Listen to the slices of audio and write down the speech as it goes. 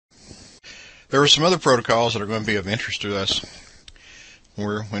There are some other protocols that are going to be of interest to us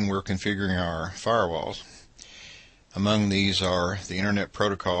when we're configuring our firewalls. Among these are the Internet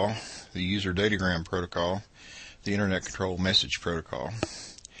Protocol, the User Datagram Protocol, the Internet Control Message Protocol.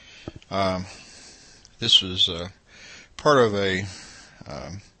 This was part of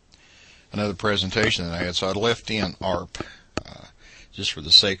another presentation that I had, so I left in ARP just for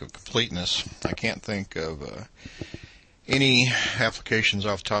the sake of completeness. I can't think of any applications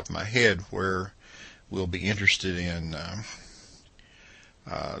off the top of my head where we'll be interested in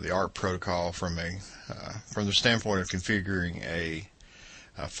the ARP protocol from the standpoint of configuring a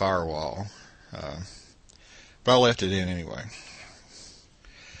firewall, but I left it in anyway.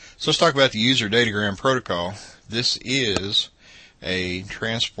 So let's talk about the User Datagram Protocol. This is a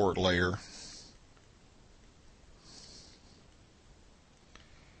transport layer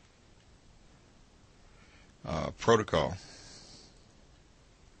protocol.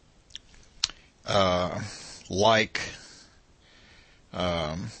 Like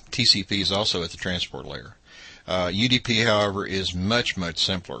TCP is also at the transport layer. UDP, however, is much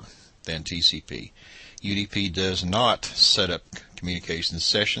simpler than TCP. UDP does not set up communication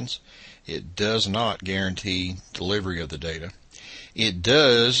sessions. It does not guarantee delivery of the data. It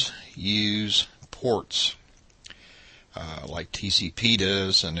does use ports like TCP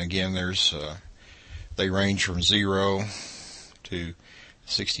does, and again, they range from 0 to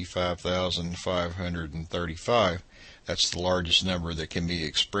 65,535. That's the largest number that can be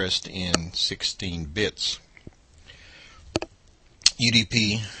expressed in 16 bits.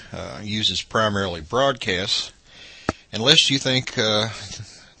 UDP uses primarily broadcasts. Unless you think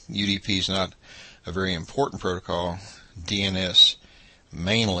UDP is not a very important protocol, DNS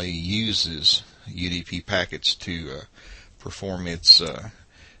mainly uses UDP packets to perform its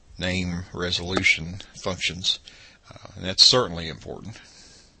name resolution functions, and that's certainly important.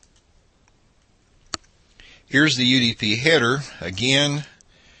 Here's the UDP header. Again,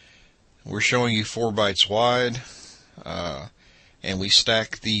 we're showing you 4 bytes wide, and we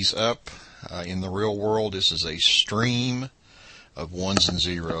stack these up. In the real world, this is a stream of ones and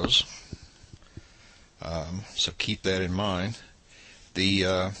zeros, so keep that in mind.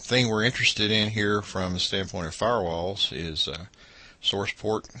 The thing we're interested in here from the standpoint of firewalls is source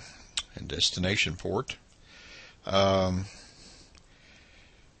port and destination port.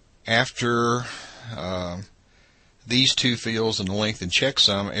 After these two fields and the length and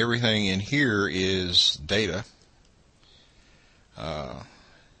checksum, everything in here is data,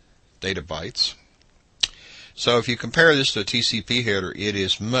 data bytes. So if you compare this to a TCP header, it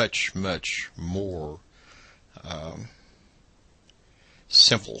is much more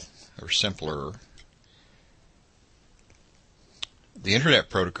simple, or simpler. The Internet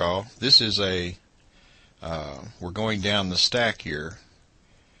Protocol, this is we're going down the stack here.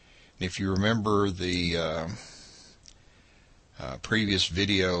 If you remember the previous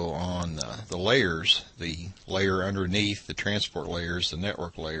video on the layers, the layer underneath the transport layers, the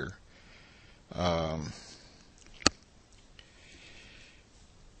network layer,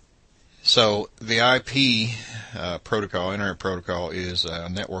 so the IP protocol, Internet Protocol, is a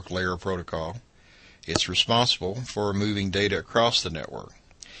network layer protocol. It's responsible for moving data across the network.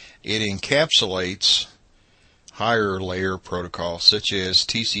 It encapsulates higher layer protocols such as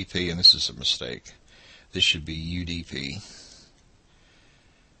TCP, and this is a mistake. This should be UDP.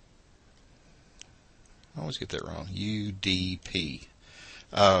 I always get that wrong. UDP.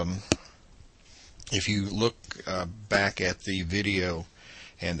 If you look back at the video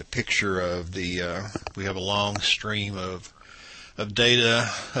and the picture of the, we have a long stream of data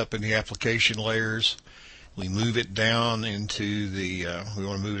up in the application layers. We move it down into the, we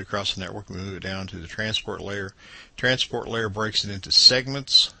want to move it across the network, we move it down to the transport layer. Transport layer breaks it into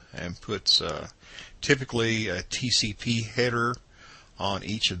segments and puts typically a TCP header on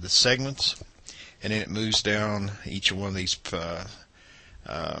each of the segments, and then it moves down. Each one of these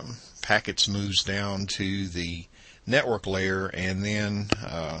packets moves down to the network layer, and then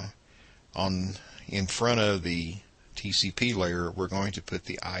in front of the TCP layer, we're going to put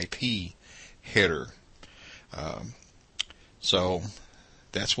the IP header. So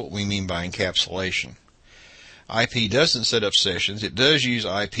that's what we mean by encapsulation. IP doesn't set up sessions. It does use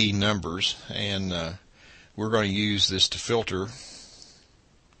IP numbers, and we're going to use this to filter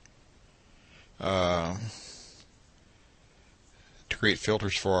to create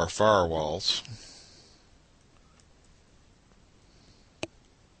filters for our firewalls.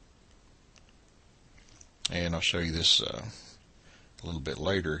 And I'll show you this a little bit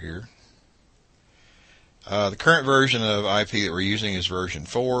later here. The current version of IP that we're using is version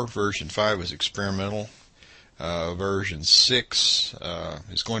 4. Version 5 is experimental. version 6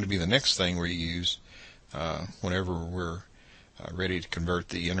 is going to be the next thing we use whenever we're ready to convert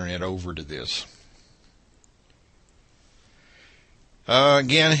the internet over to this.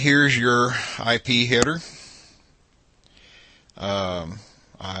 Again, here's your IP header.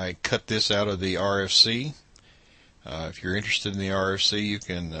 I cut this out of the RFC. If you're interested in the RFC, you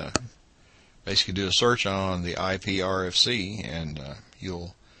can basically do a search on the IP RFC, and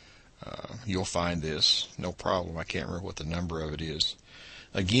you'll find this, no problem. I can't remember what the number of it is.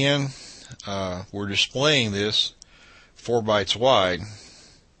 Again, we're displaying this 4 bytes wide,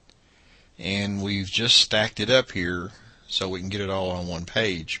 and we've just stacked it up here so we can get it all on one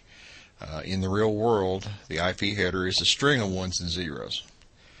page. In the real world, the IP header is a string of ones and zeros.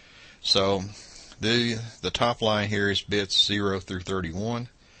 So the top line here is bits 0 through 31.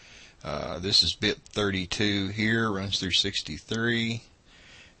 This is bit 32 here, runs through 63,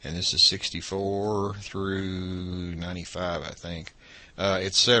 and this is 64 through 95, I think,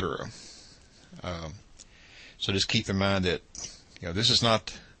 etc. So just keep in mind that this is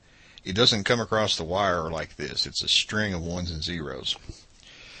not, it doesn't come across the wire like this. It's a string of ones and zeros.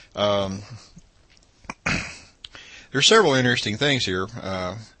 There's several interesting things here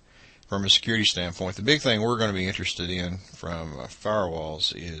from a security standpoint. The big thing we're going to be interested in from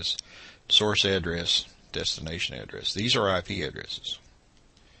firewalls is source address, destination address. These are IP addresses.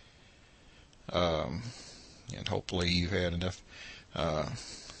 And hopefully you've had enough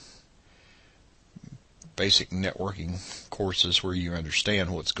basic networking courses where you understand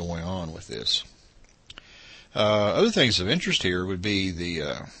what's going on with this. Other things of interest here would be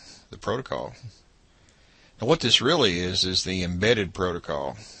the protocol. Now what this really is the embedded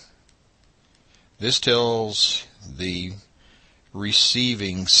protocol. This tells the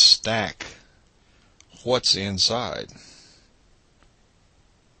receiving stack what's inside.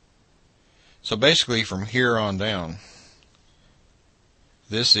 So basically from here on down,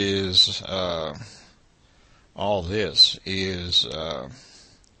 this is all this is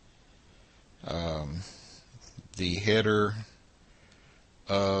the header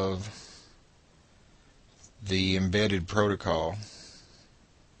of the embedded protocol.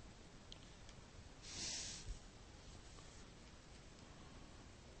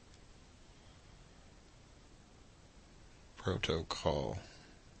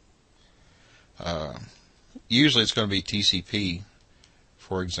 Usually it's going to be TCP,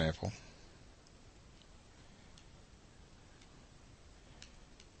 for example.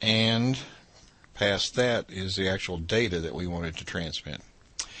 And past that is the actual data that we wanted to transmit.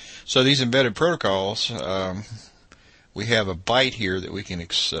 So these embedded protocols, we have a byte here that we can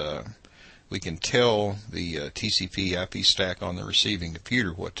tell the TCP IP stack on the receiving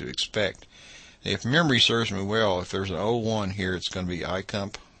computer what to expect. If memory serves me well, if there's an 01 here, it's going to be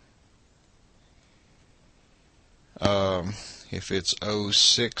ICMP. If it's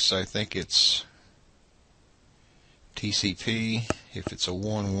 06, I think it's TCP. If it's a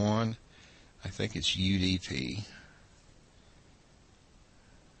 11, I think it's UDP.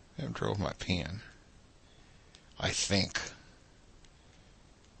 I haven't trouble with my pen. I think.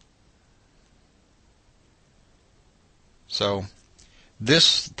 So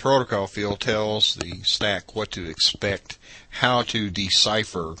this protocol field tells the stack what to expect, how to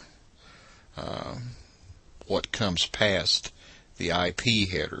decipher what comes past the IP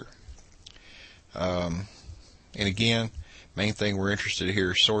header. And again, main thing we're interested in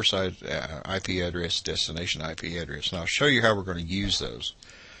here is source IP address, destination IP address. And I'll show you how we're going to use those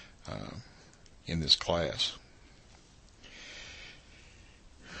in this class.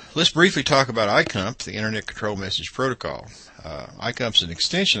 Let's briefly talk about ICMP, the Internet Control Message Protocol. ICMP is an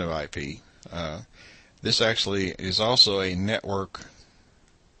extension of IP. This actually is also a network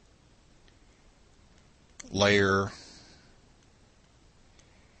layer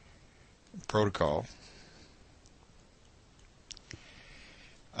protocol.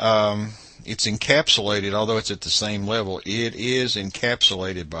 It's encapsulated, although it's at the same level, it is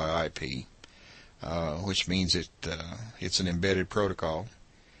encapsulated by IP, which means it's an embedded protocol.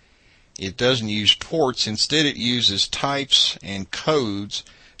 It doesn't use ports. Instead, it uses types and codes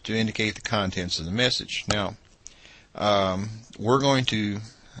to indicate the contents of the message. Now, we're going to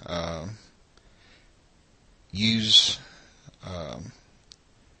use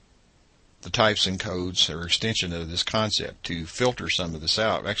the types and codes, or extension of this concept, to filter some of this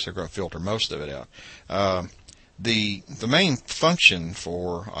out. Actually, we're going to filter most of it out. The main function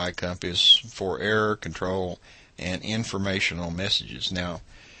for ICMP is for error control and informational messages. Now,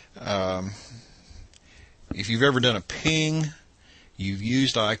 if you've ever done a ping, you've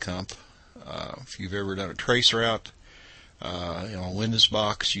used ICMP. If you've ever done a trace route on a Windows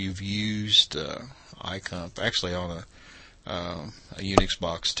box, you've used ICMP, actually on a Unix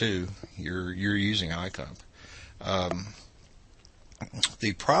box too, you're using ICMP.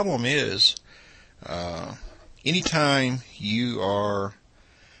 The problem is, anytime you are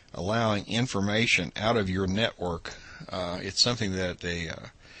allowing information out of your network, it's something that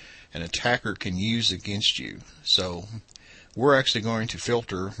an attacker can use against you. So we're actually going to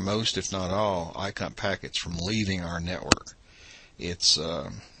filter most, if not all, ICMP packets from leaving our network. It's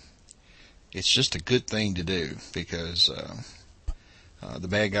just a good thing to do, because the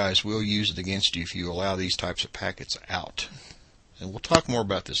bad guys will use it against you if you allow these types of packets out. And we'll talk more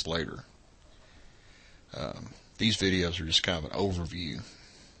about this later. These videos are just kind of an overview.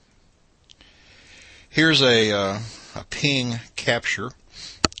 Here's a ping capture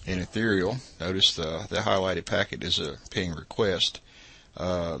in Ethereal. Notice the highlighted packet is a ping request.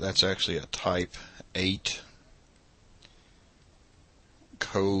 That's actually a type 8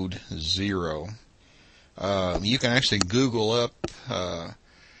 code 0. You can actually Google up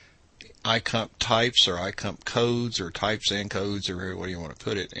ICMP types or ICMP codes or types and codes, or whatever you want to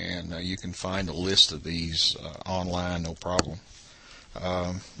put it, and you can find a list of these online, no problem.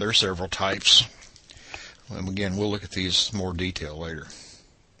 There are several types. And again, we'll look at these in more detail later.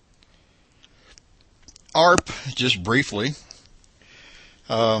 ARP, just briefly.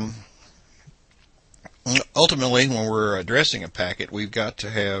 Ultimately, when we're addressing a packet, we've got to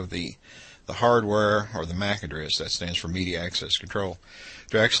have the hardware, or the MAC address, that stands for Media Access Control,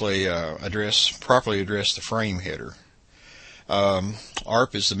 to actually properly address the frame header.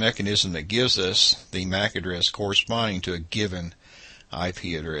 ARP is the mechanism that gives us the MAC address corresponding to a given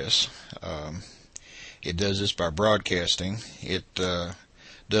IP address. It does this by broadcasting. It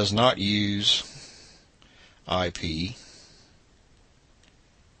does not use IP,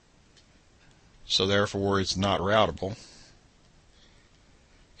 so therefore it's not routable.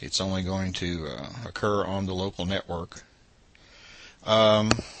 It's only going to occur on the local network.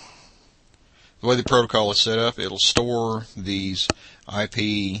 The way the protocol is set up, it'll store these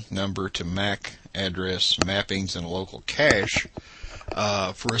IP number to MAC address mappings in a local cache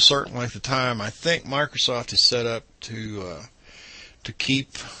for a certain length of time. I think Microsoft is set up to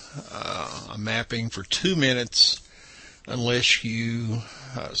keep a mapping for 2 minutes, unless you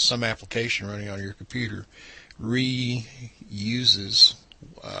some application running on your computer reuses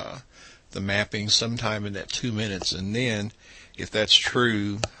the mapping sometime in that 2 minutes, and then, if that's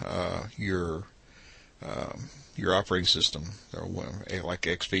true, your operating system, or like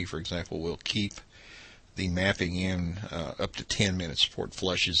XP for example, will keep the mapping in up to 10 minutes before it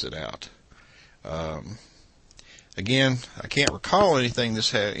flushes it out. Again, I can't recall anything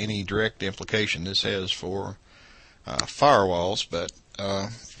any direct implication this has for firewalls, but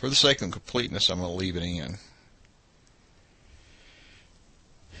for the sake of completeness, I'm going to leave it in.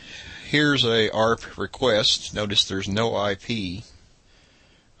 Here's a ARP request. Notice there's no IP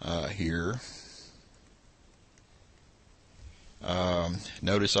here.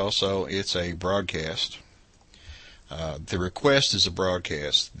 Notice also it's a broadcast. The request is a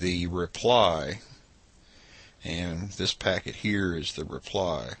broadcast. The reply, and this packet here is the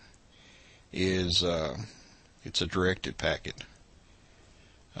reply, is it's a directed packet.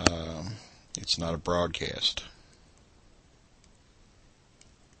 It's not a broadcast.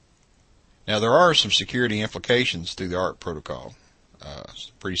 Now, there are some security implications through the ARP protocol.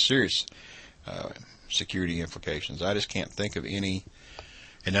 Pretty serious security implications. I just can't think of any,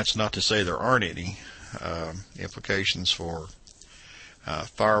 and that's not to say there aren't any implications for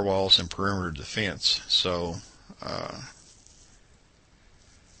firewalls and perimeter defense. So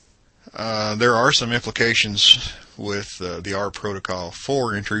there are some implications with the ARP protocol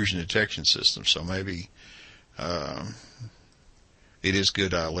for intrusion detection systems. So maybe it is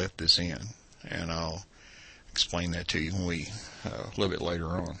good I left this in, and I'll explain that to you when we a little bit later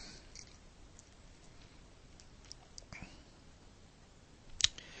on.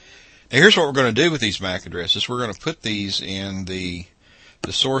 Now, here's what we're going to do with these MAC addresses. We're going to put these in the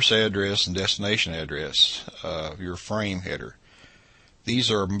source address and destination address of your frame header. These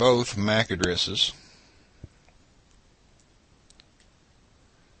are both MAC addresses.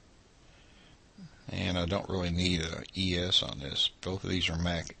 And I don't really need an ES on this. Both of these are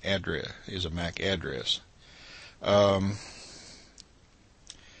MAC address. Is a MAC address. The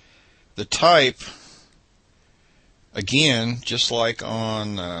type, again, just like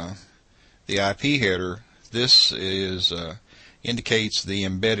on the IP header, this is indicates the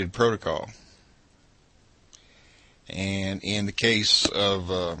embedded protocol. And in the case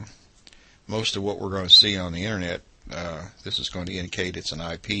of most of what we're going to see on the internet, this is going to indicate it's an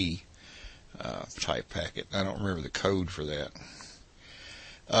IP type packet. I don't remember the code for that.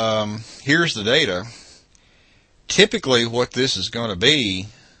 Here's the data. Typically what this is going to be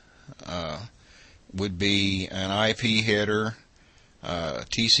would be an IP header,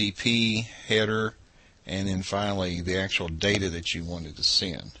 TCP header, and then finally the actual data that you wanted to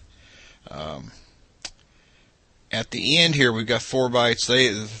send. At the end here we've got 4 bytes.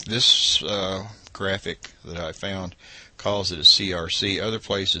 This graphic that I found calls it a CRC. Other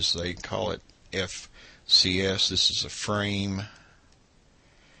places they call it FCS. This is a frame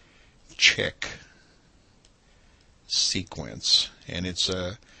check sequence, and it's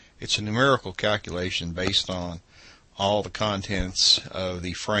a numerical calculation based on all the contents of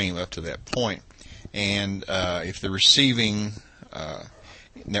the frame up to that point. And if the receiving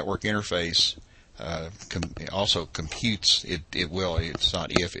network interface also computes, it will. It's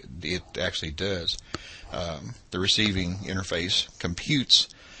not if, it actually does. The receiving interface computes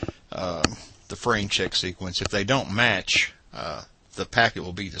the frame check sequence. If they don't match, the packet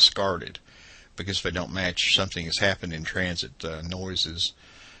will be discarded, because if they don't match, something has happened in transit. Noises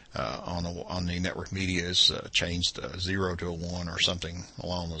on the network media is changed 0 to a 1 or something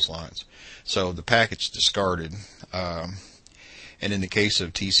along those lines. So the packet's discarded. And in the case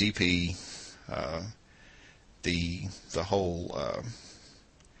of TCP, the whole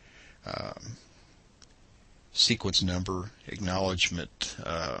sequence number acknowledgement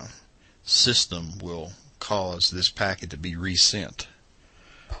system will cause this packet to be resent.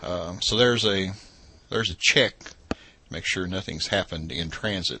 So there's a check to make sure nothing's happened in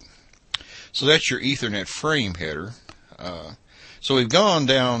transit. So that's your Ethernet frame header. So we've gone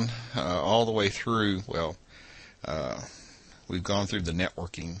down all the way through. Well, we've gone through the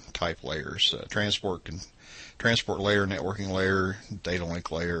networking type layers: transport layer, networking layer, data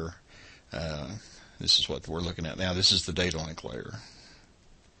link layer. This is what we're looking at now. This is the data link layer.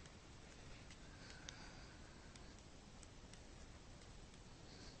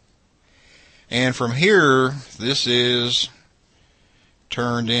 And from here, this is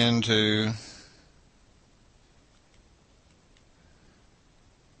turned into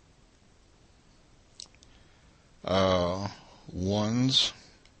ones,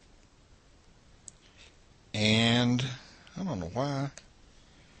 and I don't know why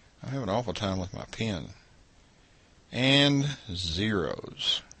I have an awful time with my pen, and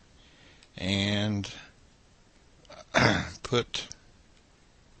zeros, and put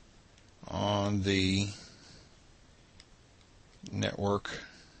on the network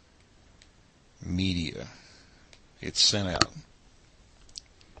media. It's sent out.